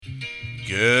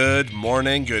Good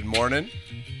morning, good morning.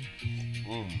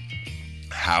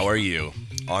 How are you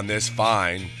on this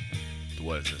fine,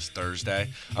 what is this, Thursday?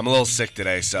 I'm a little sick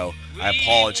today, so I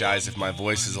apologize if my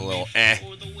voice is a little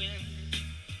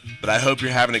But I hope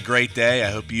you're having a great day.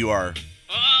 I hope you are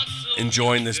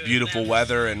enjoying this beautiful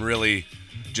weather and really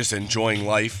just enjoying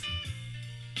life.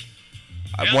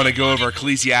 I want to go over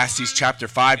Ecclesiastes chapter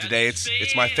 5 today.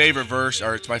 It's my favorite verse,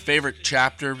 or it's my favorite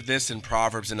chapter, this and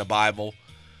Proverbs in the Bible,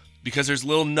 because there's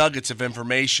little nuggets of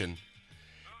information.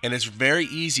 And it's very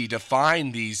easy to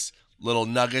find these little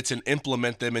nuggets and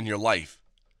implement them in your life.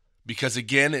 Because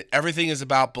again, everything is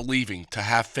about believing, to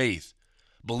have faith.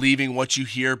 Believing what you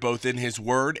hear both in his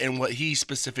word and what he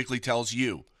specifically tells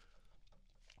you.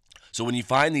 So when you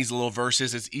find these little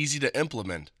verses, it's easy to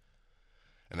implement.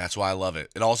 And that's why I love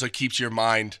it. It also keeps your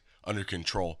mind under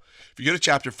control. If you go to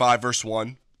chapter 5, verse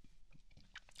 1,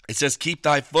 it says, "Keep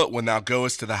thy foot when thou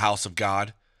goest to the house of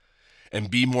God, and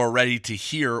be more ready to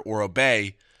hear or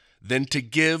obey than to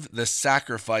give the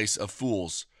sacrifice of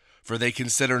fools, for they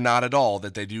consider not at all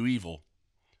that they do evil."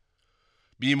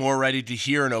 Be more ready to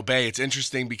hear and obey. It's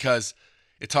interesting because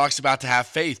it talks about to have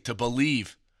faith, to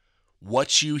believe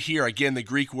what you hear. Again, the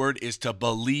Greek word is to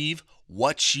believe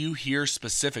what you hear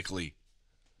specifically.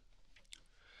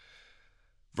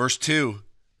 Verse 2,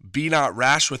 "Be not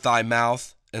rash with thy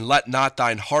mouth, and let not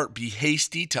thine heart be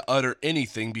hasty to utter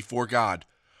anything before God.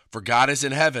 For God is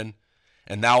in heaven,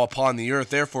 and thou upon the earth.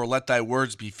 Therefore let thy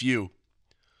words be few."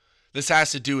 This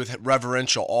has to do with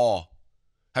reverential awe.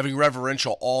 Having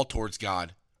reverential awe towards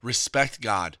God. Respect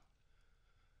God.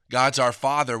 God's our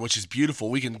Father, which is beautiful.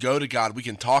 We can go to God. We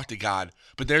can talk to God.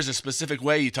 But there's a specific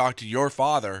way you talk to your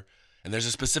Father, and there's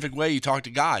a specific way you talk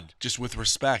to God, just with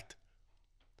respect.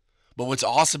 But what's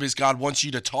awesome is God wants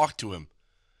you to talk to him.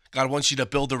 God wants you to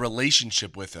build a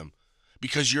relationship with him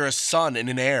because you're a son and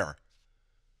an heir.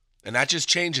 And that just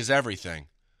changes everything.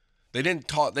 They didn't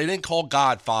call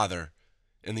God Father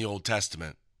in the Old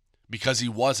Testament because he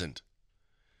wasn't.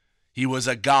 He was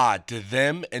a God to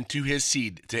them and to his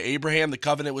seed. To Abraham, the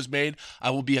covenant was made, "I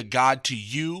will be a God to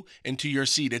you and to your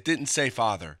seed." It didn't say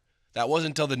Father. That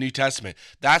wasn't until the New Testament.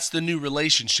 That's the new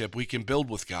relationship we can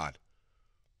build with God.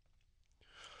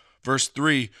 Verse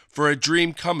 3, "For a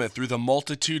dream cometh through the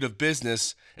multitude of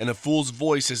business, and a fool's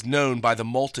voice is known by the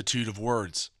multitude of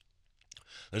words."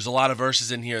 There's a lot of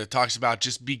verses in here that talks about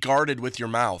just be guarded with your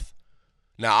mouth.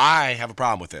 Now, I have a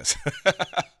problem with this.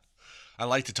 I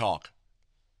like to talk.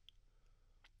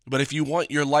 But if you want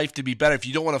your life to be better, if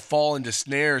you don't want to fall into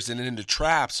snares and into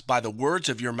traps by the words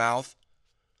of your mouth,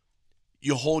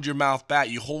 you hold your mouth back.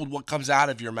 You hold what comes out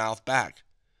of your mouth back.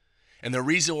 And the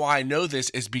reason why I know this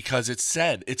is because it's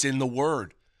said. It's in the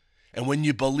Word. And when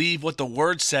you believe what the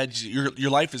Word said, your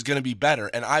life is going to be better.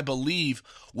 And I believe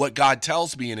what God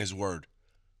tells me in his Word.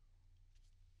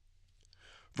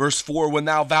 Verse 4, "When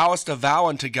thou vowest a vow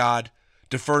unto God,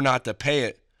 defer not to pay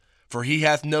it, for he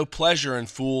hath no pleasure in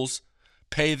fools.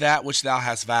 Pay that which thou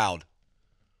hast vowed."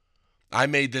 I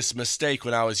made this mistake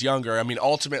when I was younger.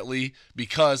 Ultimately,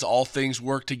 because all things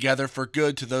work together for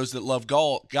good to those that love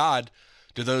God,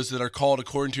 to those that are called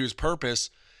according to his purpose,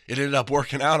 it ended up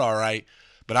working out all right.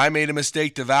 But I made a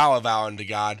mistake to vow a vow unto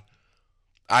God.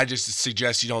 I just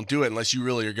suggest you don't do it unless you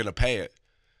really are going to pay it.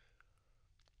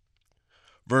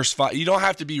 Verse 5, you don't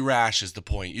have to be rash is the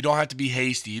point. You don't have to be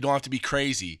hasty. You don't have to be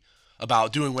crazy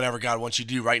about doing whatever God wants you to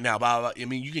do right now.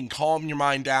 You can calm your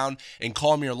mind down and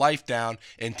calm your life down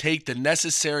and take the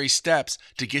necessary steps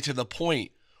to get to the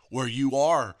point where you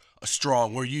are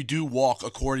strong, where you do walk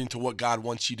according to what God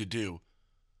wants you to do.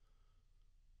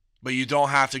 But you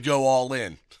don't have to go all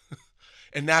in.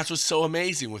 And that's what's so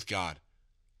amazing with God.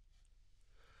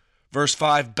 Verse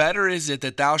 5, "Better is it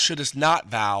that thou shouldest not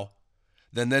vow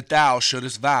than that thou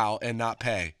shouldest vow and not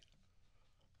pay."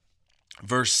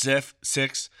 Verse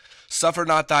 6, "Suffer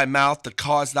not thy mouth to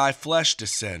cause thy flesh to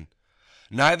sin.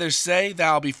 Neither say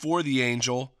thou before the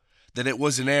angel that it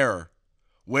was an error.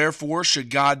 Wherefore should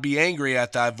God be angry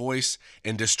at thy voice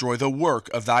and destroy the work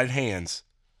of thine hands?"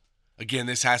 Again,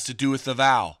 this has to do with the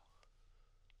vow.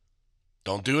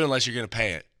 Don't do it unless you're going to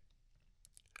pay it.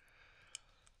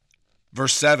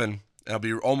 Verse 7,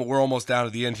 we're almost down to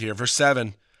the end here. Verse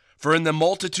 7, "For in the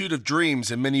multitude of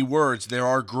dreams and many words there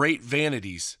are great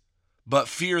vanities, but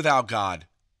fear thou God."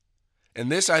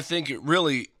 And this, I think,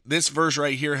 this verse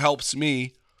right here helps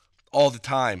me all the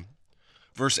time.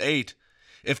 Verse 8,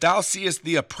 "If thou seest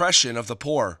the oppression of the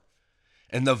poor,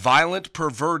 and the violent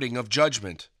perverting of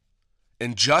judgment,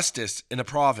 injustice in a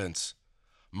province,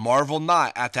 marvel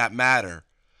not at that matter,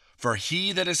 for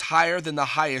he that is higher than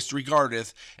the highest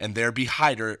regardeth, and there be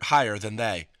higher than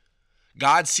they."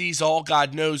 God sees all,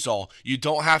 God knows all. You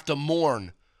don't have to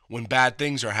mourn when bad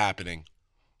things are happening,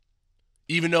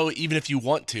 even if you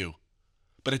want to.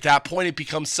 But at that point, it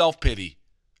becomes self-pity.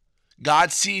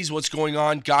 God sees what's going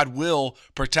on. God will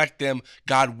protect them.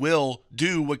 God will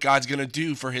do what God's going to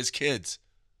do for his kids.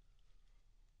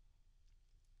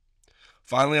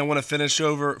 Finally, I want to finish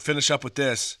up with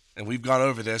this, and we've gone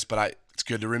over this, but it's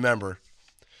good to remember.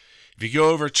 If you go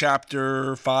over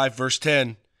chapter 5, verse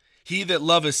 10, he that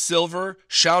loveth silver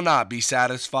shall not be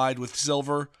satisfied with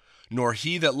silver, nor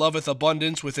he that loveth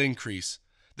abundance with increase.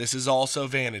 This is also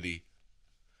vanity.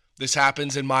 This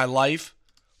happens in my life.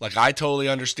 Like, I totally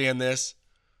understand this.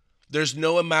 There's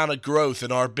no amount of growth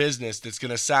in our business that's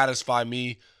going to satisfy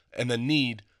me and the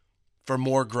need for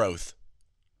more growth.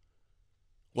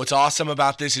 What's awesome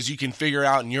about this is you can figure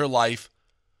out in your life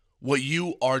what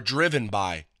you are driven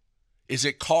by. Is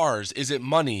it cars? Is it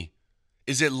money?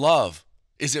 Is it love?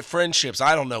 Is it friendships?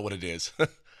 I don't know what it is.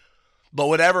 But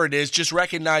whatever it is, just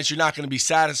recognize you're not going to be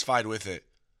satisfied with it.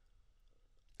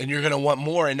 And you're going to want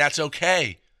more, and that's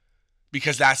okay,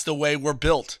 because that's the way we're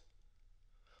built.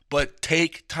 But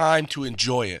take time to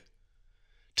enjoy it.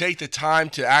 Take the time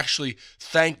to actually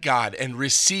thank God and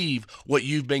receive what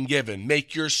you've been given.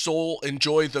 Make your soul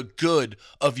enjoy the good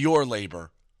of your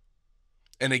labor.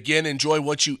 And again, enjoy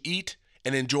what you eat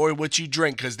and enjoy what you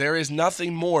drink, because there is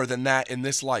nothing more than that in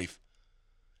this life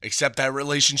except that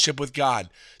relationship with God.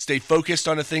 Stay focused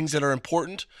on the things that are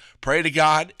important. Pray to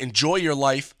God. Enjoy your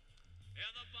life.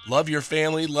 Love your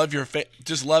family.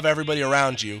 Just love everybody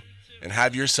around you, and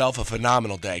have yourself a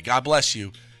phenomenal day. God bless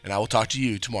you, and I will talk to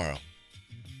you tomorrow.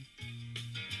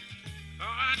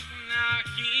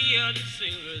 Hear the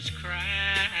sailors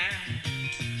cry,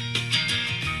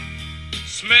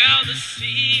 smell the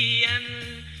sea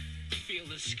and feel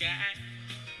the sky.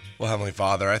 Well, Heavenly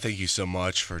Father, I thank you so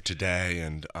much for today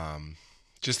and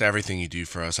just everything you do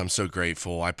for us. I'm so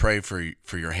grateful. I pray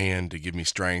for your hand to give me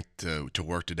strength to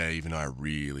work today, even though I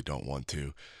really don't want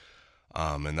to,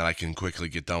 and that I can quickly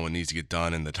get done what needs to get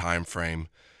done in the time frame,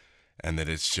 and that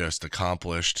it's just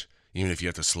accomplished. Even if you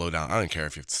have to slow down, I don't care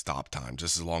if you have to stop time,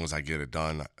 just as long as I get it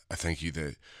done. I thank you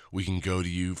that we can go to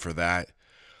you for that.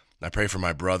 I pray for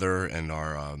my brother and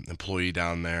our employee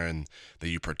down there, and that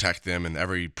you protect them, and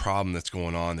every problem that's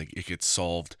going on, that it gets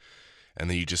solved, and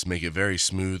that you just make it very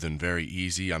smooth and very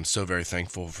easy. I'm so very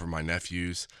thankful for my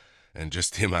nephews and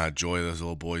just the amount of joy those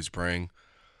little boys bring.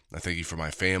 I thank you for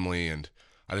my family, and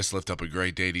I just lift up a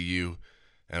great day to you,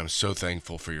 and I'm so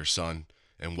thankful for your son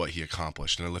and what he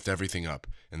accomplished. And I lift everything up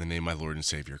in the name of my Lord and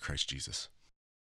Savior, Christ Jesus.